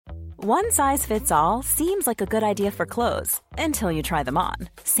One size fits all seems like a good idea for clothes until you try them on.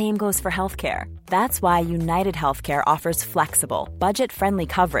 Same goes for healthcare. That's why United Healthcare offers flexible, budget-friendly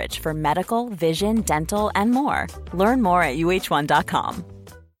coverage for medical, vision, dental, and more. Learn more at uh1.com.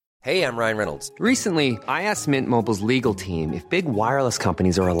 Hey, I'm Ryan Reynolds. Recently, I asked Mint Mobile's legal team if big wireless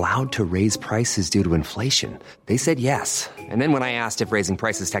companies are allowed to raise prices due to inflation. They said yes. And then when I asked if raising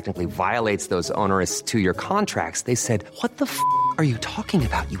prices technically violates those onerous two-year contracts, they said, "What the f*** are you talking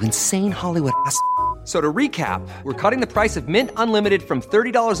about, you insane Hollywood ass?" So to recap, we're cutting the price of Mint Unlimited from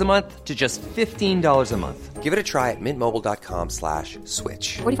 $30 a month to just $15 a month. Give it a try at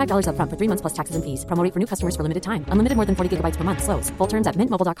mintmobile.com/switch. $45 up front for 3 months plus taxes and fees. Promo rate for new customers for limited time. Unlimited more than 40 gigabytes per month. Slows full terms at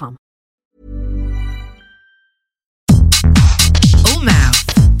mintmobile.com. All Mouth,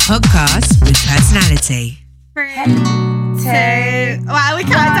 podcast with personality. 3, 2. Wow, we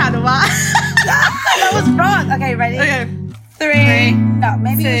can't down a what? That was wrong. Okay, ready? Okay. 3. No,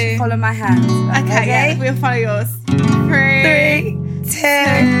 maybe 2. you should follow my hand. Okay, yeah, we'll follow yours. 3,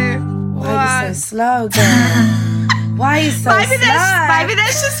 2. Why are you so slow, girl? Why are you so slow? Maybe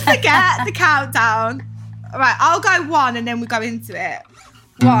let's just forget the countdown. All right, I'll go 1 and then we go into it.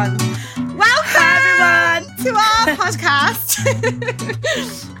 1. Welcome, everyone, to our podcast.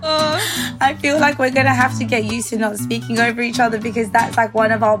 I feel like we're going to have to get used to not speaking over each other because that's like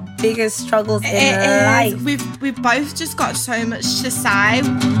one of our biggest struggles in life. We've both just got so much to say.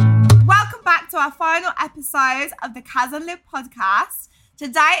 Welcome back to our final episode of the Kaz and Liv podcast.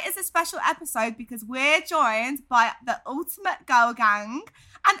 Today is a special episode because we're joined by the Ultimate Girl Gang.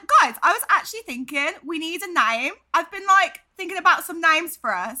 And guys, I was actually thinking we need a name. I've been like thinking about some names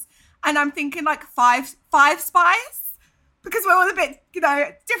for us. And I'm thinking like five Spice, because we're all a bit,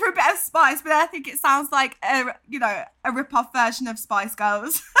 different bit of Spice, but I think it sounds like a rip-off version of Spice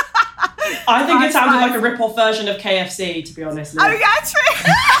Girls. I think it sounded like a rip-off version of KFC, to be honest. Oh yeah, true.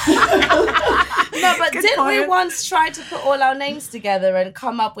 No, but Good didn't we point. once try to put all our names together and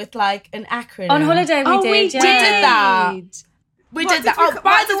come up with like an acronym? On holiday we did. We did that. We What did did that. we- Oh,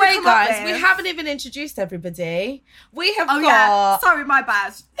 by what the did we way, come up guys, we with? haven't even introduced everybody. We have Oh got... yeah, sorry, my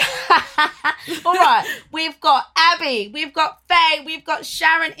bad. All right, we've got Abby, we've got Faye, we've got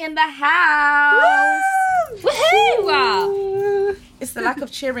Sharon in the house. Woohoo! Wow. It's the lack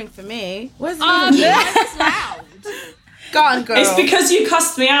of cheering for me. Where's the That's loud. Go on, girl. It's because you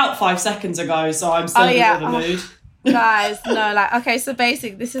cussed me out 5 seconds ago, so I'm still in a bit of a mood. Guys, no, okay, so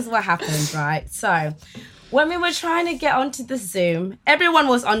basically, this is what happened, right? So, when we were trying to get onto the Zoom, everyone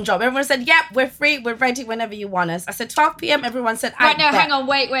was on job. Everyone said, yep, we're free, we're ready whenever you want us. I said 12 p.m, everyone said, Right, no, hang on,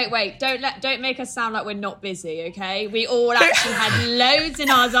 wait. Don't make us sound like we're not busy, okay? We all actually had loads in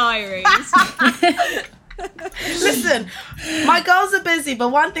our diaries. Listen, my girls are busy, but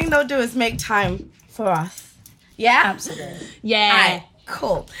one thing they'll do is make time for us. Yeah? Absolutely. Yeah. Alright,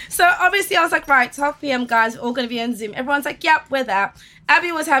 cool. So obviously I was like, right, 12 p.m, guys, we're all going to be on Zoom. Everyone's like, yep, we're there.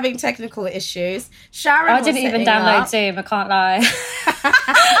 Abby was having technical issues. Sharon I didn't even download Zoom, I can't lie.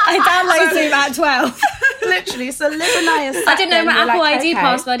 I downloaded Zoom at 12. Literally, so Liv and I are sat I didn't know there my and we're Apple like, ID okay.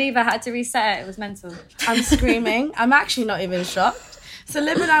 password either. I had to reset it. It was mental. I'm screaming. I'm actually not even shocked. So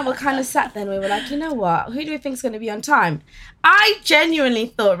Liv and I were kind of sat there and we were like, you know what? Who do we think is going to be on time? I genuinely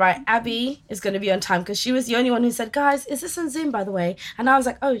thought, right, Abby is going to be on time because she was the only one who said, guys, is this on Zoom, by the way? And I was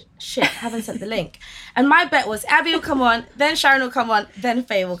like, oh, shit, haven't sent the link. And my bet was Abby will come on, then Sharon will come on, then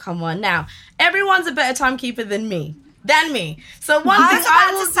Faye will come on. Now, everyone's a better timekeeper than me. So one thing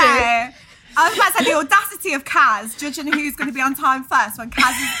I will do... I was about to say the audacity of Kaz judging who's going to be on time first when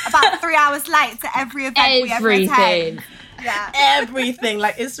Kaz is about 3 hours late to every event we ever attend. Yeah. Everything.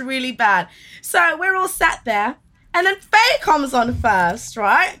 Like, it's really bad. So we're all sat there, and then Faye comes on first,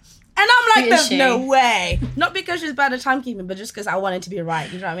 right? And I'm like, there's no way. Not because she's bad at timekeeping, but just because I wanted to be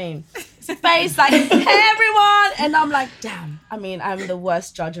right. You know what I mean? So Faye's like, hey, everyone. And I'm like, damn. I mean, I'm the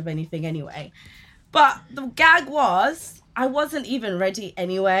worst judge of anything anyway. But the gag was, I wasn't even ready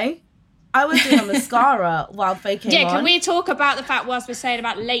anyway. I was doing a mascara while Faye came on. Yeah, can we talk about the fact, whilst we're saying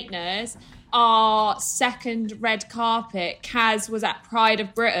about lateness, our second red carpet, Kaz was at Pride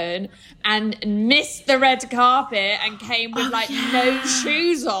of Britain and missed the red carpet and came with no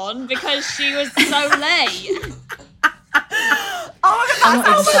shoes on because she was so late. Oh my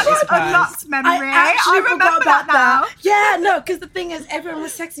God, that's a unlocked memory. I remember that now. Yeah, no, because the thing is, everyone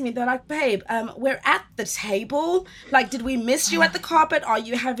was texting me. They're like, babe, we're at the table. Like, did we miss you at the carpet? Are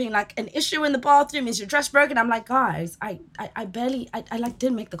you having like an issue in the bathroom? Is your dress broken? I'm like, guys, I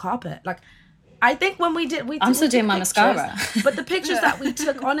didn't make the carpet. Like, I think when we did, I'm still doing my mascara. But the pictures that we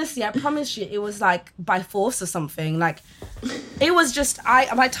took, honestly, I promise you, it was like by force or something. Like, it was just,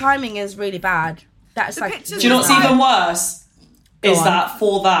 my timing is really bad. That's like, do you know what's even worse? that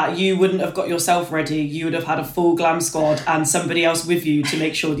for that, you wouldn't have got yourself ready. You would have had a full glam squad and somebody else with you to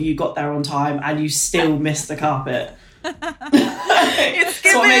make sure that you got there on time, and you still missed the carpet. It's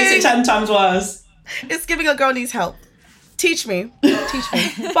what makes it 10 times worse. It's giving a girl needs help. Teach me.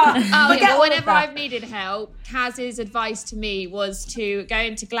 But but whenever I've needed help, Kaz's advice to me was to go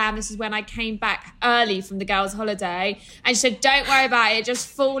into glam. This is when I came back early from the girls' holiday, and she said, "Don't worry about it. Just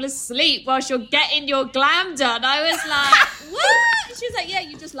fall asleep whilst you're getting your glam done." I was like, "What?" She was like, "Yeah,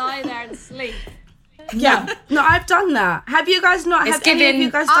 you just lie there and sleep." Yeah, no, I've done that. Have you guys not? Have any of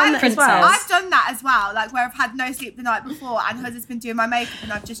you guys done that as well? I've done that as well, like where I've had no sleep the night before and Huz has been doing my makeup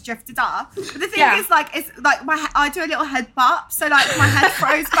and I've just drifted off. But the thing is, like, it's like I do a little head bop, so like my head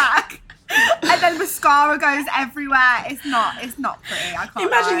throws back and then mascara goes everywhere. It's not pretty. I can't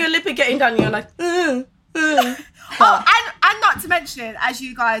imagine your lip getting done. You're like, Oh, and not to mention, as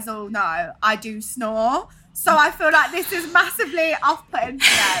you guys all know, I do snore. So I feel like this is massively off-putting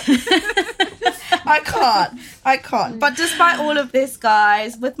for them. I can't. But despite all of this,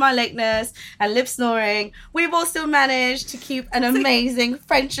 guys, with my lateness and lip snoring, we've all still managed to keep an amazing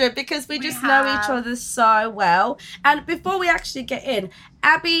friendship because we just know each other so well. And before we actually get in,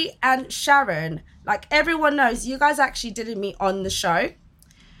 Abby and Sharon, like everyone knows, you guys actually didn't meet on the show.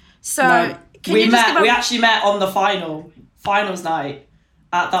 So we actually met on the finals night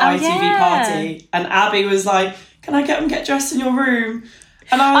at the ITV party, and Abby was like, "Can I get dressed in your room?"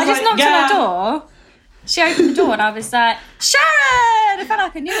 And I just knocked on her door. She opened the door and I was like, "Sharon!" I felt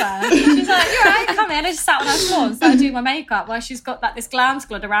like I knew her. She's like, "You're right, come in." I just sat on her floor and started doing my makeup while she's got like this glam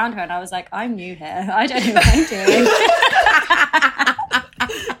squad around her, and I was like, "I'm new here. I don't know what I'm doing."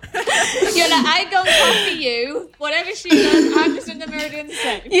 You're like, "I go copy you. Whatever she does, I'm just in the mirror doing the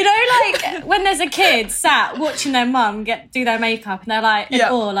same." You know, like when there's a kid sat watching their mum do their makeup, and they're like,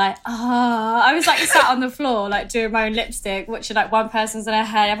 all like, I was like sat on the floor, like doing my own lipstick, watching like one person's in her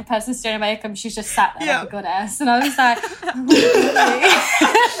hair, the other person's doing her makeup, and she's just sat there like a goddess. And I was like,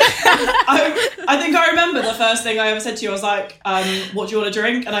 I think I remember the first thing I ever said to you, I was like, "What do you want to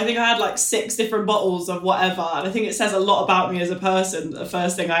drink?" And I think I had like 6 different bottles of whatever. And I think it says a lot about me as a person. The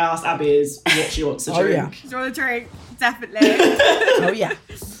first thing I asked Abby is what she wants to drink. Do you want to drink? Definitely. Oh yeah.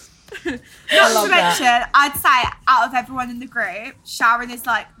 Not to mention, I'd say out of everyone in the group, Sharon is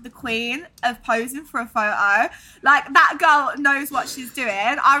like the queen of posing for a photo. Like that girl knows what she's doing.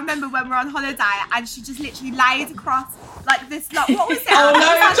 I remember when we were on holiday and she just literally laid across like this. Like, what was it? Oh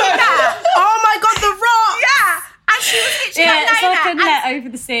my god, the rock! Yeah. And she was literally it's like a net over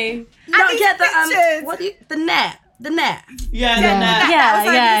the sea. No, the net. The net. Yeah, the net.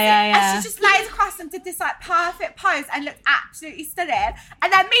 Yeah. And she just laid across and did this like perfect pose and looked absolutely stunning.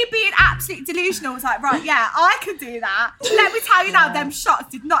 And then me being absolutely delusional was like, right, yeah, I could do that. Let me tell you now, them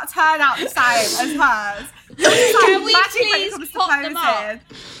shots did not turn out the same as hers. Can we please pop them up?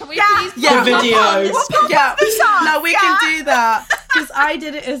 Can we please pop the videos? No, we can do that. Because I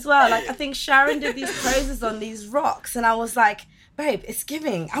did it as well. Like, I think Sharon did these poses on these rocks and I was like, babe, it's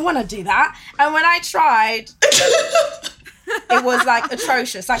giving. I want to do that. And when I tried, it was like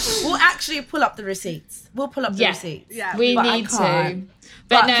atrocious. Like, we'll actually pull up the receipts. We'll pull up the receipts. Yeah, we need to.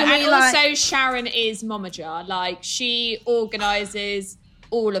 But no, and also Sharon is momager. Like, she organises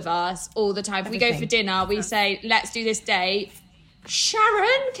all of us all the time. If we go for dinner, we say, let's do this date.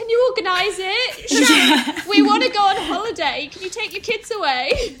 Sharon, can you organise it? Sharon, we want to go on holiday. Can you take your kids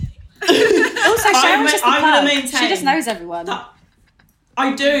away? Also, Sharon's just the plug. She just knows everyone.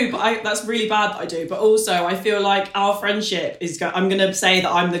 I do, but that's really bad that I do. But also, I feel like our friendship is... I'm going to say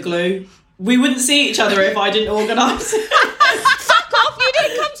that I'm the glue. We wouldn't see each other if I didn't organise it. Fuck off, you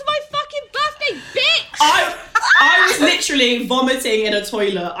didn't come to my fucking birthday, bitch! I was literally vomiting in a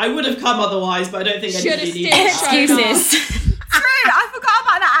toilet. I would have come otherwise, but I don't think anybody needed excuses. True, I forgot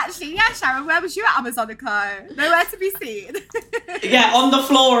about that actually. Yeah, Sharon, where was you at Amazon & Co? Nowhere to be seen. Yeah, on the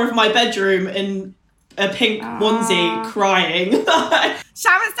floor of my bedroom in a pink onesie, crying.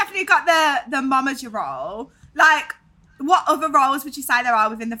 Sharon's definitely got the momager role. Like, what other roles would you say there are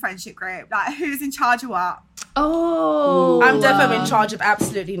within the friendship group? Like, who's in charge of what? Oh, I'm definitely in charge of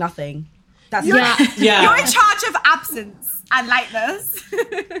absolutely nothing. You're in charge of absence and lateness.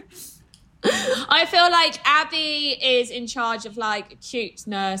 I feel like Abby is in charge of like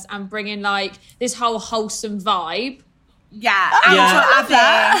cuteness and bringing like this whole wholesome vibe. Yeah,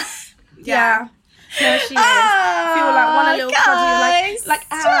 Abby. Yeah. There she is. Feel like one a little cuddly, like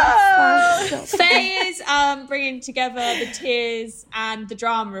Faye is bringing together the tears and the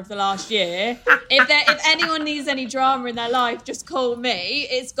drama of the last year. If anyone needs any drama in their life, just call me.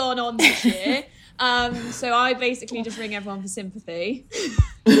 It's gone on this year. So I basically just ring everyone for sympathy.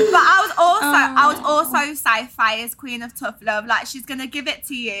 I would also say Faye is queen of tough love. Like, she's gonna give it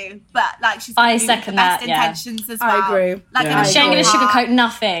to you, but like she's gonna give you the best intentions as well. I agree. Like, she ain't gonna sugarcoat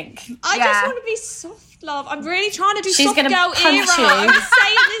nothing. I just want to be soft, love. I'm really trying to do She's soft gonna girl punch era. you. I was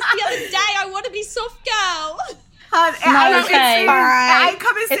saying this the other day. I want to be soft girl. It ain't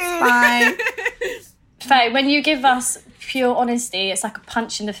coming soon. It's fine. Faye, when you give us pure honesty, it's like a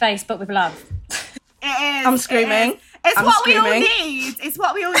punch in the face, but with love. It is. I'm screaming. It's what we all need. It's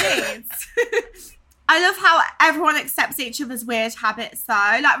what we all need. I love how everyone accepts each other's weird habits, though.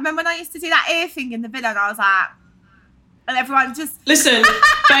 Like, remember when I used to do that ear thing in the villa and I was like, and everyone just... Listen,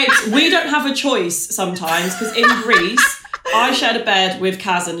 babes, we don't have a choice sometimes, because in Greece, I shared a bed with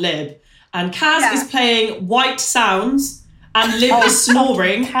Kaz and Lib, and Kaz is playing white sounds, and Lib is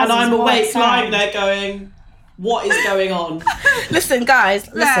snoring, and I'm awake lying there going... What is going on? Listen, guys,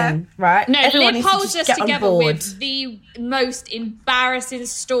 right? No, everyone Lib needs to holds just us get on together board. with the most embarrassing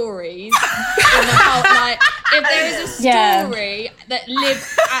stories in the whole, like, if there is a story that Lib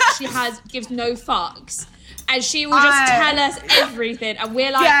actually gives no fucks, and she will just tell us everything, and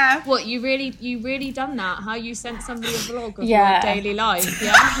we're like, what, you really done that? How you sent somebody a vlog of your daily life?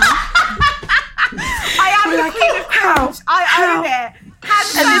 Yeah? I am the queen of cringe. I own it.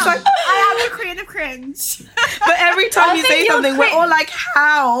 Hands down. I am the queen of cringe. But every time you say something, we're all like,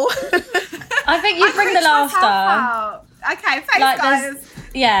 how? I think you bring the laughter. Okay, thanks, like, guys.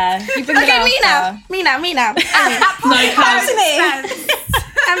 Yeah, you bring the laughter. Me now. No, Kaz.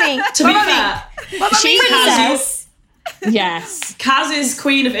 To be fair, she has yes. Kaz is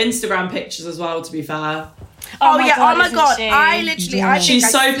queen of Instagram pictures as well, to be fair. Oh my god. I literally, she's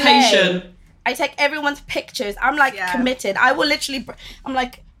so patient. I take everyone's pictures. I'm like committed. I will literally, I'm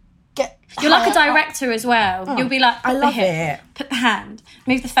like, you're like a director as well. You'll be like, I love it. Put the hand,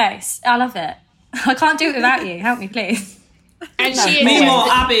 move the face. I love it. I can't do it without you. Help me, please. And she is meanwhile,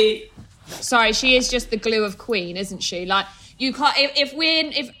 Abby. Sorry, she is just the glue of Queen, isn't she? Like, you can't.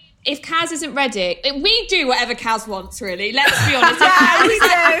 If Kaz isn't ready, we do whatever Kaz wants, really. Let's be honest. We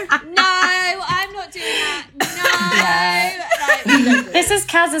do. No, I'm not doing that. No. This is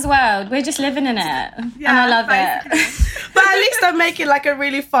Kaz's world. We're just living in it. And I love it. But at least I make it like a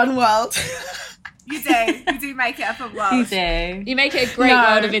really fun world. You do. You do make it a fun world. You do. You make it a great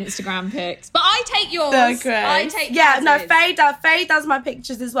world of Instagram pics. But I take yours. I take Kaz's. Faye does my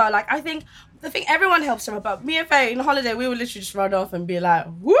pictures as well. Like, I think everyone helps her, but me and Faye on holiday, we would literally just run off and be like,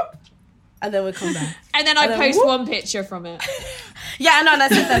 whoop, and then we come back. And then I post one picture from it. Yeah, I know, and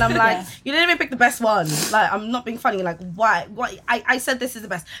that's it. Then I'm like, you didn't even pick the best one. Like, I'm not being funny. Like, why? I said this is the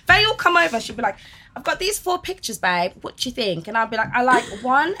best. Faye will come over. She'll be like, I've got these 4 pictures, babe. What do you think? And I'll be like, I like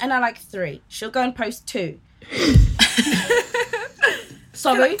 1 and I like 3. She'll go and post 2.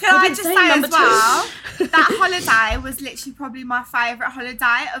 Sorry. Can I just say as well, that holiday was literally probably my favourite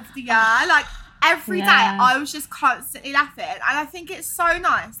holiday of the year. Like, every day I was just constantly laughing. And I think it's so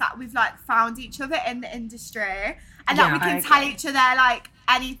nice that we've like found each other in the industry and that we can tell each other like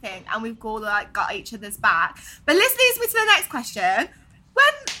anything and we've all like got each other's back. But this leads me to the next question.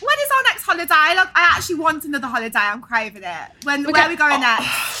 When is our next holiday? Like, I actually want another holiday. I'm craving it. Where are we going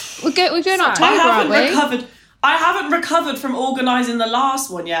next? We're going October, aren't we? I haven't recovered from organising the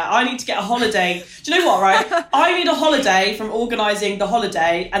last one yet. I need to get a holiday. Do you know what, right? I need a holiday from organising the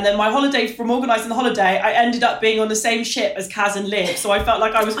holiday, and then my holiday from organising the holiday, I ended up being on the same ship as Kaz and Liv, so I felt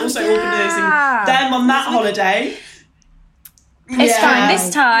like I was also organising them on that holiday. It's fine.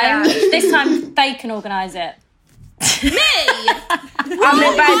 This time Faye can organise it. Me?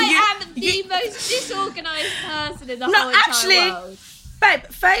 I am the most disorganised person in the whole entire world. Babe,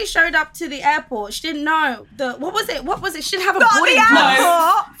 Faye showed up to the airport. She didn't know what was it? She didn't have a boarding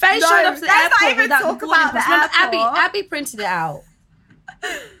pass. Faye showed up to the airport without talk about the airport. Abby printed it out.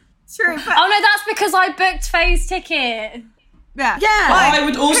 True. But oh no, that's because I booked Faye's ticket. Yeah. But I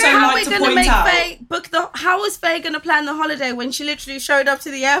would also like to point out. How was Faye going to plan the holiday when she literally showed up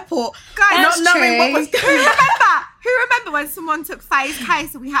to the airport, guys, not knowing what was going on? Who remember when someone took Faye's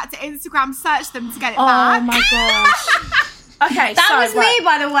case and we had to Instagram search them to get it back? Oh my gosh. Okay, that was me,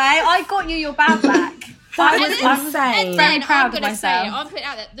 by the way. I got you your bag back. That was insane. And then I'm going to say, I'm putting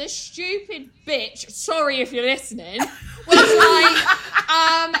out that the stupid bitch, sorry if you're listening, was like,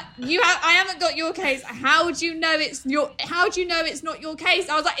 I haven't got your case. How do you know it's not your case?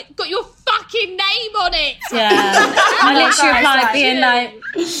 I was like, it's got your fucking name on it. Yeah. I literally replied being like,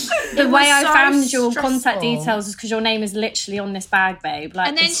 the way I found your contact details is because your name is literally on this bag, babe. Like,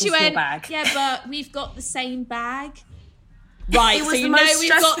 and then this she is went, your bag. yeah, but we've got the same bag. Right, It was so the you most know we've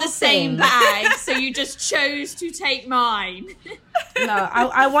got stressful the same thing. bag, so you just chose to take mine. No,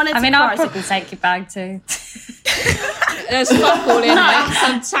 I wanted to I mean, cry. I'll probably take your bag too. There's fuck all in it,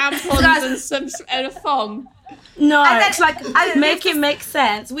 some tampons and a thong. No, And then- it's like and then make it make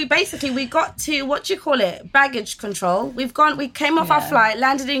sense. We got to baggage control. We came off our flight,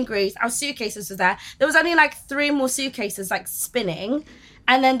 landed in Greece. Our suitcases were there. There was only like 3 more suitcases like spinning,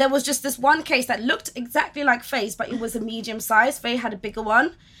 and then there was just this one case that looked exactly like Faye's, but it was a medium size. Faye had a bigger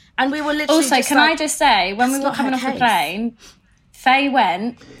one, and we were literally. Also, can I just say, when we It's were not coming her off the case. plane, Faye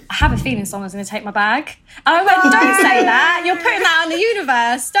went, I have a feeling someone's going to take my bag. And I went, don't say that. You're putting that on the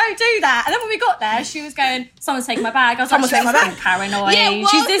universe. Don't do that. And then when we got there, she was going, someone's taking my bag. I was Someone's like, she's taking my being paranoid. Yeah,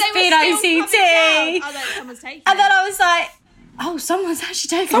 She's just being OCD. Oh, no, someone's taking And then it. I was like, oh, someone's actually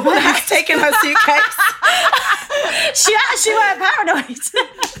taking Someone my bag. has taken her suitcase. She actually went paranoid.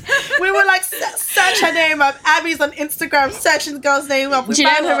 We were like, search her name up. Abby's on Instagram, searching the girl's name up. We Do you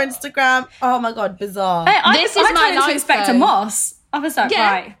found know her what? Instagram. Oh my God, bizarre. This is I my turned into life, Inspector though. Moss. I was like, Yeah.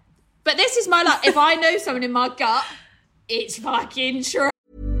 right. But this is my luck. If I know someone in my gut, it's fucking true.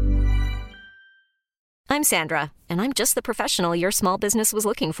 I'm Sandra, and I'm just the professional your small business was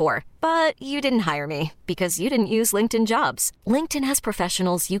looking for. But you didn't hire me because you didn't use LinkedIn Jobs. LinkedIn has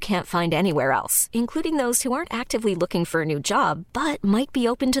professionals you can't find anywhere else, including those who aren't actively looking for a new job, but might be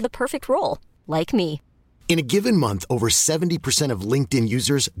open to the perfect role, like me. In a given month, over 70% of LinkedIn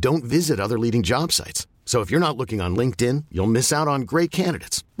users don't visit other leading job sites. So if you're not looking on LinkedIn, you'll miss out on great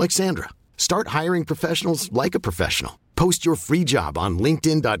candidates like Sandra. Start hiring professionals like a professional. Post your free job on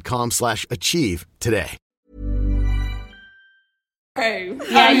linkedin.com/achieve today.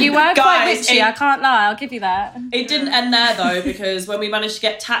 Yeah, you were quite Guys, bitchy. I can't lie. I'll give you that. It didn't end there though, because when we managed to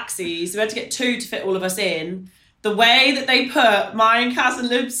get taxis, we had to get 2 to fit all of us in. The way that they put my and Kaz and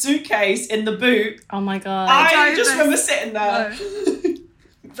Liv's suitcase in the boot, Oh my God. I just remember sitting there,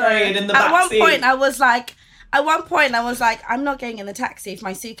 praying in the back At one seat. point, I was like, I'm not getting in the taxi if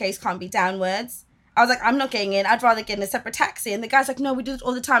my suitcase can't be downwards. I was like, I'm not getting in. I'd rather get in a separate taxi. And the guy's like, no, we do it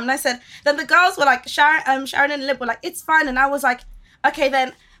all the time. And I said, then the girls were like, Sharon and Liv were like, it's fine. And I was like, okay,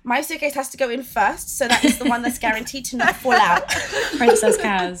 then my suitcase has to go in first, so that is the one that's guaranteed to not fall out. Princess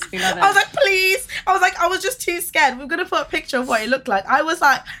Kaz. We love it. I was like, please. I was just too scared. We're going to put a picture of what it looked like. I was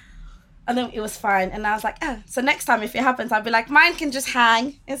like, and then it was fine. And I was like, oh, so next time if it happens, I'll be like, mine can just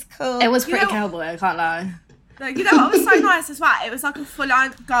hang. It's cool. It was pretty cowboy, I can't lie. Like, you know what was so nice as well? It was like a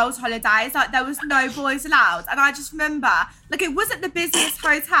full-on girls' holidays. Like, there was no boys allowed. And I just remember, like, it wasn't the busiest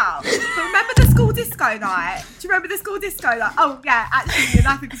hotel. But remember the school disco night? Do you remember the school disco night? Oh, yeah, actually, you're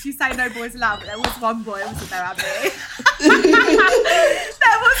laughing because you say no boys allowed, but there was one boy, wasn't there, Abby?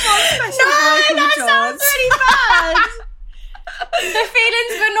 There was one special boy called that George. sounds really bad. The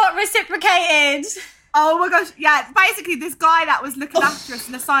feelings were not reciprocated. Oh my gosh, yeah. Basically, this guy that was looking after us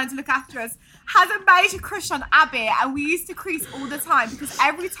and assigned to look after us has a major crush on Abby, and we used to crease all the time because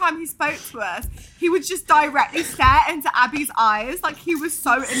every time he spoke to us, he would just directly stare into Abby's eyes like he was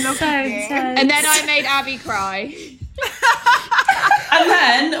so in love with you. And then I made Abby cry. And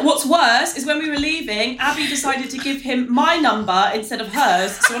then what's worse is when we were leaving, Abby decided to give him my number instead of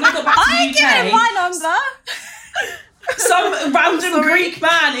hers. So when I got back to the UK, Give him my number. some random Greek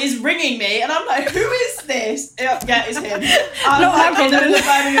man is ringing me, and I'm like, who is this? Yeah, it's him. I'm like, in the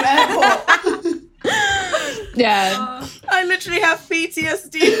Birmingham airport. Yeah. I literally have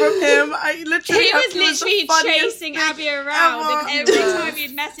PTSD from him. He was literally chasing Abby around, and every time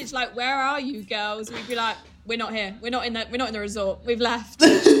he'd message like, "Where are you, girls?" We'd be like, "We're not here. We're not in the resort. We've left."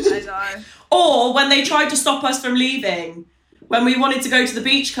 I know. Or when they tried to stop us from leaving, when we wanted to go to the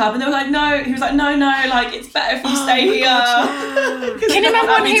beach club, and they were like, "No." He was like, "No, like it's better if we stay here." Can you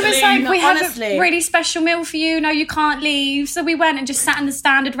remember when he was like, we have honestly. a really special meal for you, no, you can't leave. So we went and just sat in the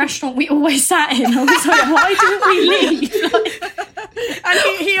standard restaurant we always sat in. I was like, why didn't we leave? Like, And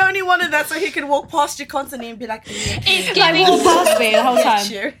he only wanted that so he could walk past you constantly and be like, It's like giving. walk past me the whole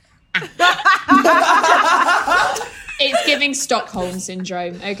time. you. It's giving Stockholm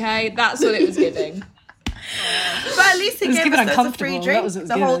syndrome. Okay, that's what it was giving. But at least he was gave given us a free uncomfortable. That drink was what was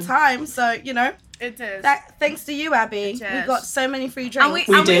the whole given. time. So, you know, It did. thanks to you, Abby, we did. got so many free drinks. And we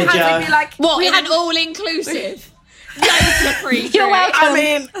did, had yeah. to be like, What we in had an all-inclusive? Loads of free You're drinks. welcome. I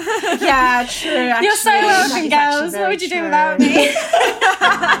mean, yeah, true. Actually. You're so welcome, girls. What would you do without me?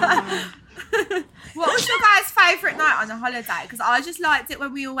 What was your guys' favourite night on a holiday? Because I just liked it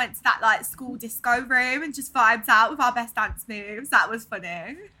when we all went to that like school disco room and just vibed out with our best dance moves. That was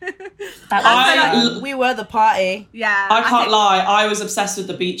funny. We were the party. Yeah. I can't think- lie, I was obsessed with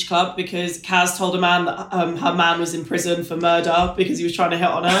the beach club because Kaz told a man that her man was in prison for murder because he was trying to hit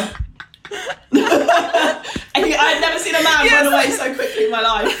on her. And he I had never seen a man run away so quickly in my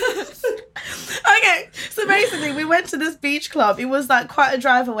life. Okay, so basically we went to this beach club. It was like quite a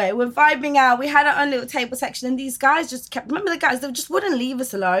drive away. We're vibing out. We had our own little table section, and these guys just kept, remember the guys, they just wouldn't leave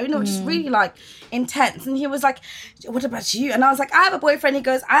us alone. It was just really like intense. And he was like, what about you? And I was like, I have a boyfriend. He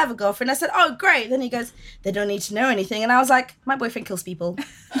goes, I have a girlfriend. I said, oh, great. Then he goes, they don't need to know anything. And I was like, my boyfriend kills people.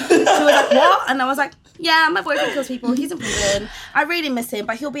 He was like, what? And I was like, yeah, my boyfriend kills people. He's in prison. I really miss him,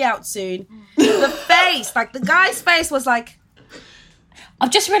 but he'll be out soon. The face, like the guy's face was like, I've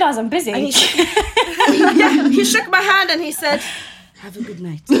just realised I'm busy. And he shook my hand and he said, have a good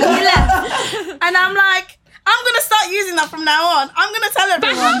night. And he left. And I'm like, I'm going to start using that from now on. I'm going to tell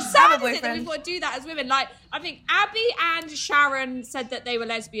everyone. But how sad is it that we've got to do that as women? Like, I think Abby and Sharon said that they were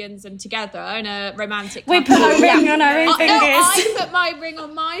lesbians and together in a romantic couple. We put a ring on our fingers. No, I put my ring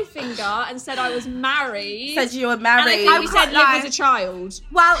on my finger and said I was married. Said you were married. And I said live as a child.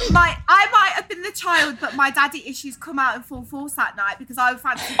 Well, I might have been the child, but my daddy issues come out in full force that night because I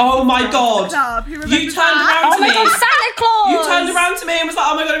fancied. Oh my God. You turned around to me. Oh my God, Santa Claus. You turned around to me and was like,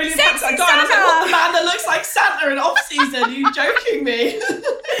 oh my God, I really fancy that guy. And I was like, what, the man that looks like Santa in off-season? Are you joking me?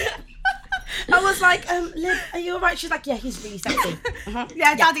 I was like, Liv, are you alright? She's like, yeah, he's really sexy.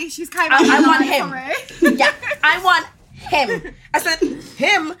 Yeah, daddy, she's came out. I want him. Yeah, I want him. I said,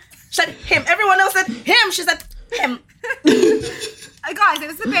 him. She said, him. Everyone else said, him. She said, him. Guys, it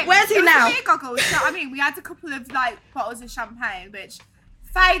was a bit. Where's he now? It was a bit goggles. So, I mean, we had a couple of like bottles of champagne, which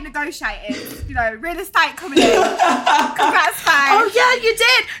Faye negotiated. You know, real estate coming in. Congrats, Faye. Oh yeah, you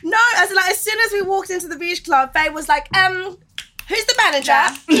did. No, as soon as we walked into the beach club, Faye was like, who's the manager?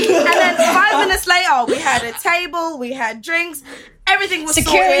 And then 5 minutes later, we had a table, we had drinks, everything was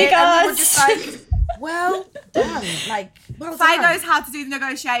security sorted, guards. And we were just like, well done. Like, well Faye done. knows how to do the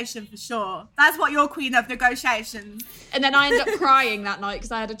negotiation for sure. That's what you're queen of, negotiations. And then I ended up crying that night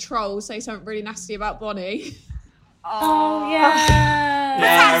because I had a troll say something really nasty about Bonnie. Oh, yeah.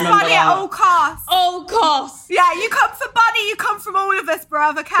 Protect Bonnie at all costs. All costs. Yeah, you come for Bonnie, you come from all of us,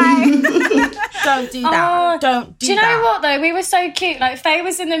 bruv, okay? Don't do that. Don't do that. Do you know what, though? We were so cute. Like, Faye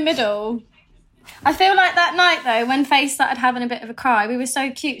was in the middle. I feel like that night, though, when Faye started having a bit of a cry, we were so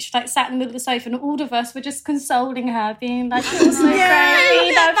cute. She, like, sat in the middle of the sofa and all of us were just consoling her, being like, you're so great,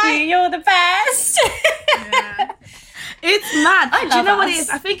 we love you, you're the best. Yeah. It's mad. I love Do you know what us. it is?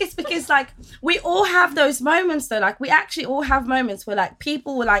 I think it's because, like, we all have those moments, though. Like, we actually all have moments where, like,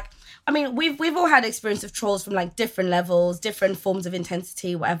 people were like, I mean, we've all had experience of trolls from, like, different levels, different forms of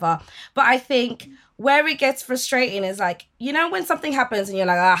intensity, whatever. But I think where it gets frustrating is, like, you know, when something happens and you're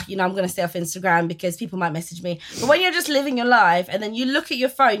like, I'm going to stay off Instagram because people might message me. But when you're just living your life and then you look at your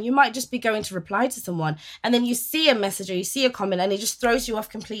phone, you might just be going to reply to someone and then you see a message or you see a comment and it just throws you off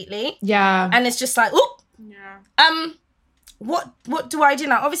completely. Yeah. And it's just like, oop. Yeah. What do I do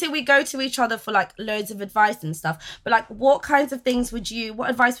now? Obviously, we go to each other for like loads of advice and stuff. But like, what kinds of things what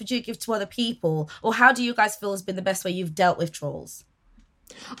advice would you give to other people? Or how do you guys feel has been the best way you've dealt with trolls?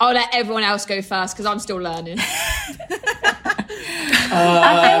 I'll let everyone else go first because I'm still learning.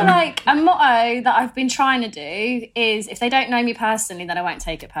 I feel like a motto that I've been trying to do is if they don't know me personally, then I won't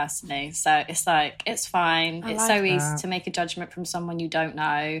take it personally. So it's like, it's fine. It's so easy to make a judgment from someone you don't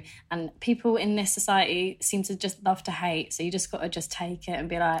know. And people in this society seem to just love to hate. So you just got to just take it and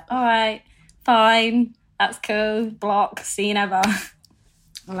be like, all right, fine. That's cool. Block. See you never.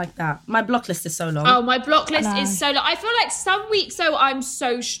 I like that. My block list is so long. Oh, my block list is so long. I feel like some weeks, though, I'm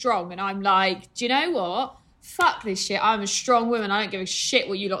so strong and I'm like, do you know what? Fuck this shit. I'm a strong woman. I don't give a shit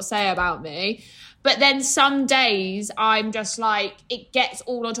what you lot say about me. But then some days I'm just like, it gets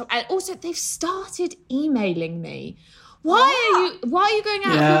all on top. And also, they've started emailing me. Why are you going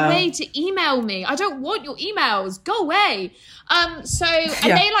out of your way to email me? I don't want your emails. Go away.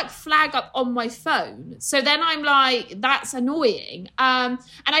 They like flag up on my phone. So then I'm like, that's annoying. And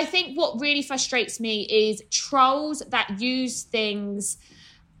I think what really frustrates me is trolls that use things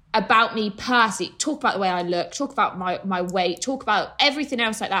about me personally, talk about the way I look, talk about my weight, talk about everything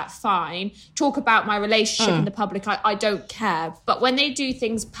else like that, fine. Talk about my relationship in the public, I don't care. But when they do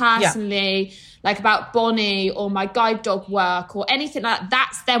things personally, like about Bonnie or my guide dog work or anything like that,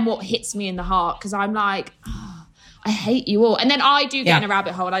 that's then what hits me in the heart because I'm like, I hate you all. And then I do get in a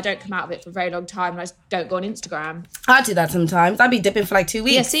rabbit hole and I don't come out of it for a very long time and I just don't go on Instagram. I do that sometimes. I'd be dipping for like 2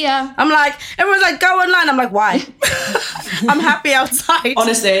 weeks. Yeah, see ya. I'm like, everyone's like, go online. I'm like, why? I'm happy outside.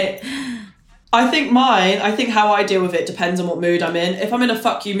 Honestly, I think how I deal with it depends on what mood I'm in. If I'm in a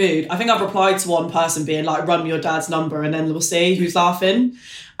fuck you mood, I think I've replied to one person being like, run me your dad's number and then we'll see who's laughing.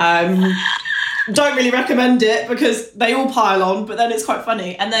 Don't really recommend it because they all pile on, but then it's quite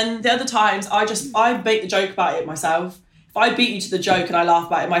funny. And then the other times I make the joke about it myself. If I beat you to the joke and I laugh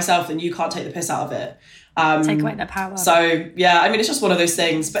about it myself, then you can't take the piss out of it. Take away their power. So, yeah, I mean, it's just one of those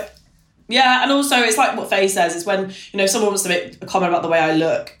things. But, yeah, and also it's like what Faye says, is when, you know, someone wants to make a comment about the way I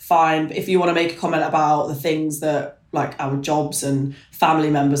look, fine. But if you want to make a comment about the things that, like, our jobs and family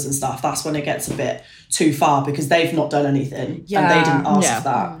members and stuff, that's when it gets a bit too far because they've not done anything and they didn't ask for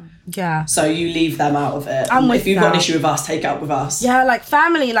that. Yeah. So you leave them out of it. If you've got an issue with us, take it up with us. Yeah, like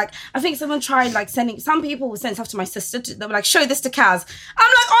family. Like, I think someone tried, like, some people would send stuff to my sister. They were like, show this to Kaz.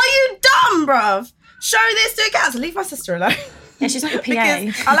 I'm like, are you dumb, bruv? Show this to Kaz. Leave my sister alone. Yeah, she's not your PA.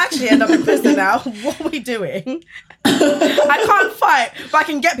 Because I'll actually end up in prison now. What are we doing? I can't fight, but I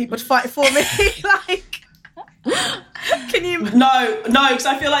can get people to fight for me. Like, can you? No, because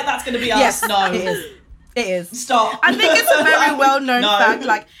I feel like that's going to be us. Yes, no. It is. Stop. I think it's a very well-known fact.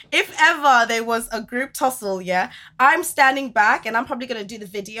 Like, if ever there was a group tussle, I'm standing back and I'm probably going to do the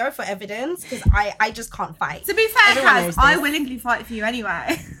video for evidence because I just can't fight. To be fair, Kaz, I willingly fight for you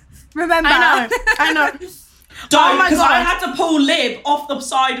anyway. Remember? I know. Don't, because I had to pull Lib off the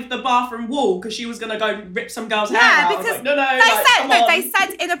side of the bathroom wall because she was going to go rip some girl's hair out. Because like, no, they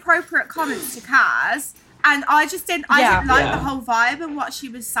said inappropriate comments to Kaz and I just didn't like the whole vibe and what she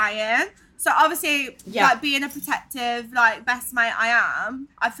was saying. So obviously, like, being a protective, like, best mate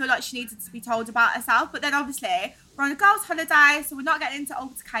I feel like she needed to be told about herself. But then obviously, we're on a girls' holiday, so we're not getting into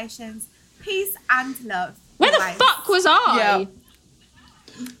altercations. Peace and love. Where the fuck was I? Yeah.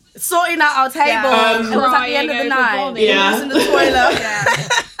 Sorting out our table. It was at the end of the night. It was in the toilet.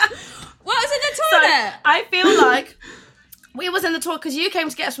 What was in the toilet? So, I feel like we was in the toilet because you came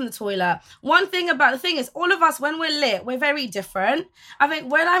to get us from the toilet. One thing about the thing is, all of us, when we're lit, we're very different. I think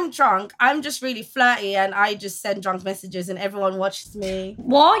when I'm drunk, I'm just really flirty and I just send drunk messages and everyone watches me.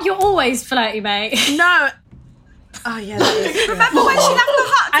 What? You're always flirty, mate. No. Oh, yeah, that is true. Remember when she left the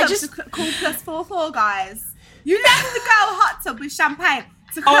hot tub to call +44, guys? You left the girl hot tub with champagne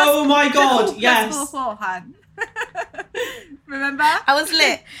to oh my God, yes. +44, hun. Remember? I was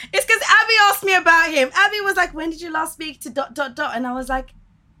lit. It's because Abby asked me about him. Abby was like, when did you last speak to ... And I was like,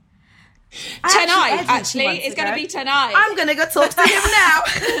 tonight, actually. It's going to be tonight. I'm going to go talk to him now.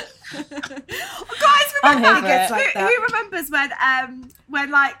 Guys, remember? Who remembers when I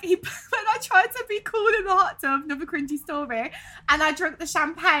tried to be cool in the hot tub, another cringy story, and I drank the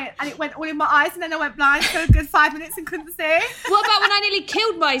champagne and it went all in my eyes and then I went blind for a good 5 minutes and couldn't see. What about when I nearly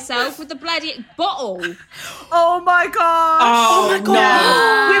killed myself with the bloody bottle? Oh my God. Oh my God.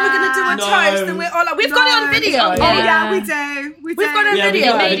 No. We were going to do a toast and we're all like, we've got it on video. Oh yeah, we do. We've got a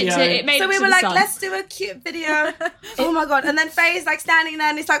video. It made so it we to were the like, sun. let's do a cute video. Oh my God. And then Faye's like standing there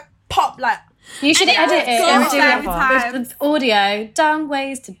and it's like, pop, like, you should edit it and do with the audio. Dumb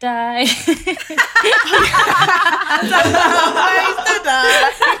ways to die.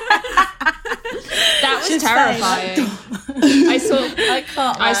 That was terrifying.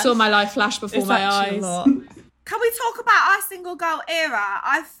 I saw my life flash before my eyes. Can we talk about our single girl era?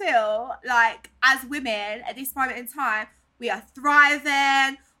 I feel like as women at this moment in time, we are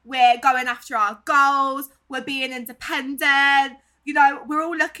thriving. We're going after our goals. We're being independent. You know, we're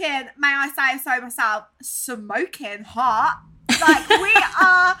all looking, may I say so myself, smoking hot. Like, we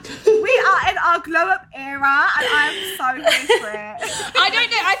are in our glow-up era, and I'm so here for it. I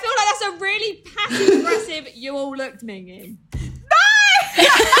don't know, I feel like that's a really passive-aggressive, you all looked minging. No!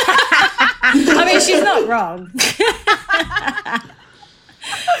 I mean, she's not wrong.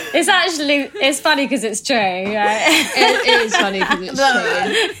 It's funny because it's true, right? It is funny because it's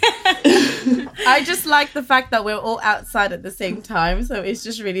true. I just like the fact that we're all outside at the same time, so it's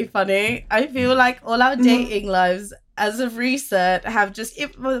just really funny. I feel like all our dating lives, as of recent, have just,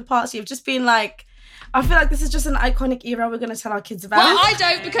 for the past year, have just been like, I feel like this is just an iconic era we're going to tell our kids about. Well, I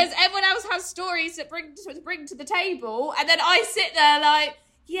don't, because everyone else has stories to bring to the table, and then I sit there like,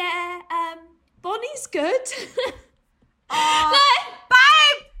 Bonnie's good.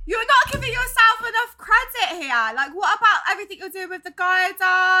 Babe, you're not giving yourself enough credit here. Like, what about everything you're doing with the guide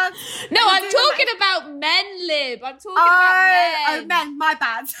dogs? No, I'm talking about men, Lib. I'm talking about men. Oh, men, my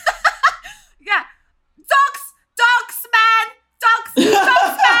bad. Yeah. Dogs, man. Dogs, man.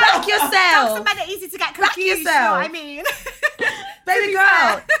 Back yourself. Dogs and men are easy to get confused, you know what I mean? Baby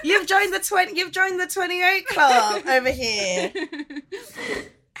girl, you've joined the 28 club over here.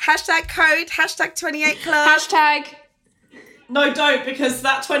 Hashtag 28 club. Hashtag. No, don't, because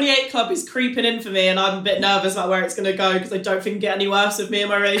that 28 club is creeping in for me and I'm a bit nervous about where it's going to go because I don't think it get any worse with me and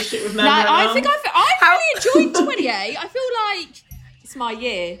my relationship with men right now. I think I've really enjoyed 28. I feel like it's my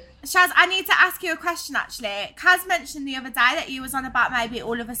year. Shaz, I need to ask you a question, actually. Kaz mentioned the other day that you was on about maybe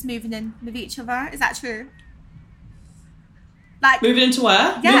all of us moving in with each other. Is that true? Like moving into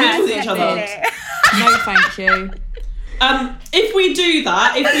where? Yeah, moving with each other. No, thank you. If we do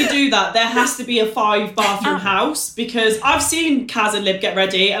that, there has to be a 5-bathroom house, because I've seen Kaz and Lib get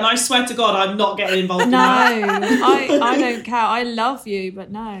ready, and I swear to God, I'm not getting involved in that. No, I don't care. I love you,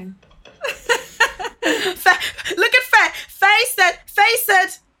 but no. Look at Faye. Faye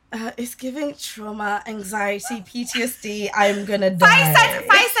said, it's giving trauma, anxiety, PTSD. I'm gonna die.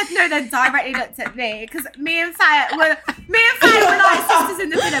 Faye said no, then directly looked at me, because me and Faye were like sisters in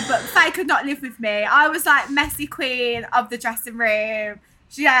the villa, but Faye could not live with me. I was like messy queen of the dressing room.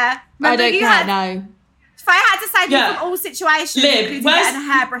 Yeah, I don't care. No. Faye had to save me from all situations, including getting a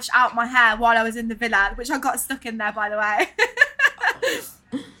hairbrush out my hair while I was in the villa, which I got stuck in there, by the way.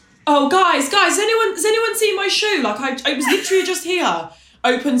 Oh, guys, has anyone seen my shoe? Like, I was literally just here.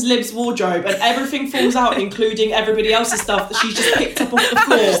 Opens Lib's wardrobe and everything falls out, including everybody else's stuff that she's just picked up off the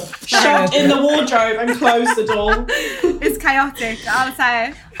floor, shoved in the wardrobe and closed the door. It's chaotic, I'll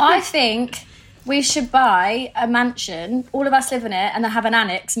say. I think we should buy a mansion, all of us live in it, and then have an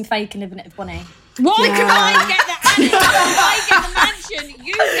annex, and Faye can live in it with Bonnie. Why can I get the annex? I get the mansion,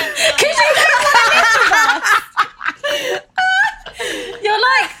 you get the annex.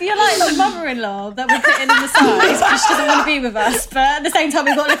 You're like the mother-in-law that we're putting in the size because she doesn't want to be with us, but at the same time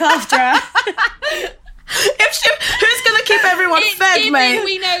we've got to look after her. Who's going to keep everyone fed, mate?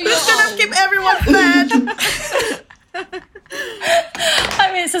 Who's going to keep everyone fed?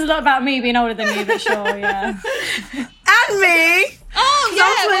 I mean, it says a lot about me being older than you, but sure, yeah. And me. Oh,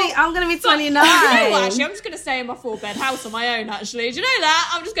 yeah. I'm going to be 29. You know what, actually, I'm just going to stay in my 4-bed house on my own, actually. Do you know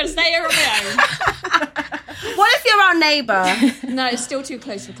that? I'm just going to stay here on my own. What if you're our neighbour? No, it's still too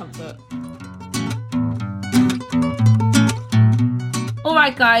close for comfort. All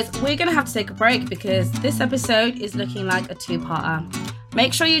right, guys, we're going to have to take a break because this episode is looking like a 2-parter.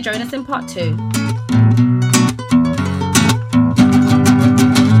 Make sure you join us in part 2.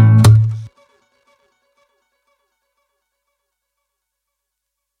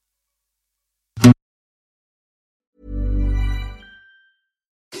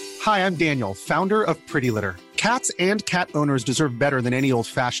 Hi, I'm Daniel, founder of Pretty Litter. Cats and cat owners deserve better than any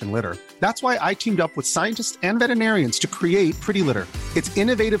old-fashioned litter. That's why I teamed up with scientists and veterinarians to create Pretty Litter. Its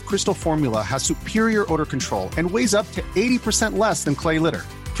innovative crystal formula has superior odor control and weighs up to 80% less than clay litter.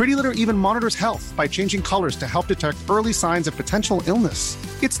 Pretty Litter even monitors health by changing colors to help detect early signs of potential illness.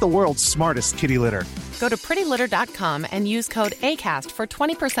 It's the world's smartest kitty litter. Go to prettylitter.com and use code ACAST for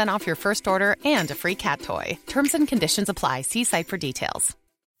 20% off your first order and a free cat toy. Terms and conditions apply. See site for details.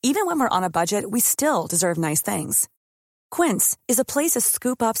 Even when we're on a budget, we still deserve nice things. Quince is a place to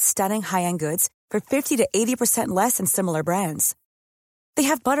scoop up stunning high-end goods for 50 to 80% less than similar brands. They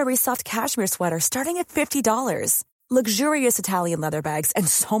have buttery soft cashmere sweaters starting at $50, luxurious Italian leather bags, and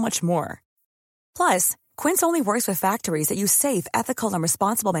so much more. Plus, Quince only works with factories that use safe, ethical, and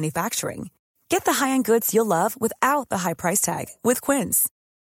responsible manufacturing. Get the high-end goods you'll love without the high price tag with Quince.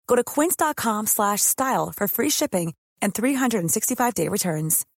 Go to quince.com/style for free shipping and 365-day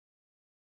returns.